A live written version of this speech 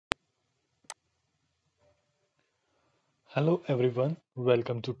Hello everyone,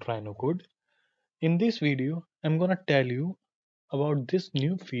 welcome to TrinoCode. In this video, I'm gonna tell you about this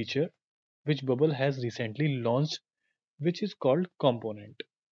new feature which Bubble has recently launched, which is called Component.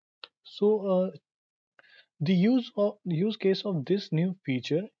 So, the use case of this new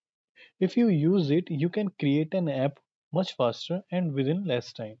feature, if you use it, you can create an app much faster and within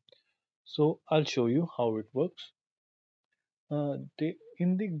less time. So, I'll show you how it works.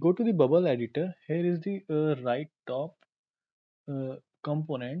 In the go to the Bubble editor. Here is the right top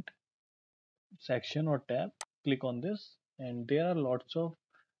component section or tab. Click on this and there are lots of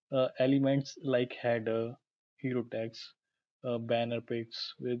elements like header, hero text, banner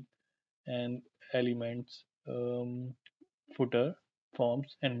pics with and elements, footer,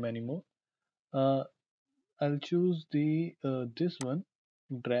 forms and many more. uh, I'll choose the this one,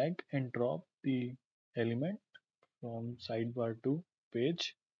 drag and drop the element from sidebar to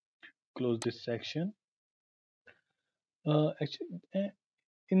page, close this section. Actually,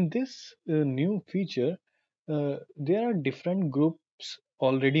 in this new feature, there are different groups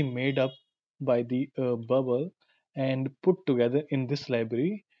already made up by the bubble and put together in this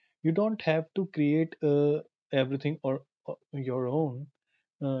library. You don't have to create everything or your own.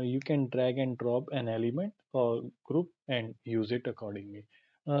 You can drag and drop an element or group and use it accordingly.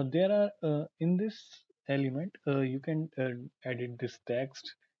 There are in this element you can edit this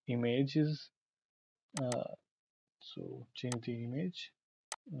text, images. Uh, so change the image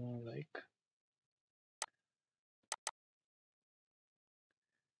like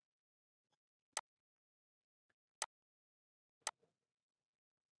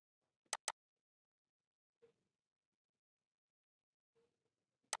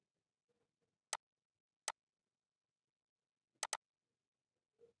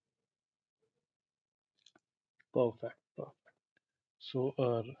perfect. Perfect. So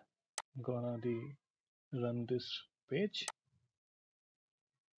gonna the run this page.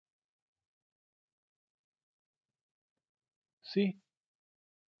 See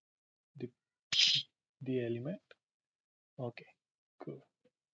the element. Okay, cool.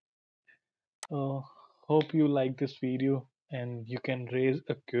 Uh, Hope you like this video and you can raise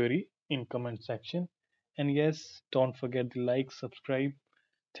a query in comment section. And yes, don't forget to like, subscribe.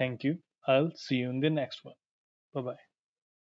 Thank you. I'll see you in the next one. Bye bye.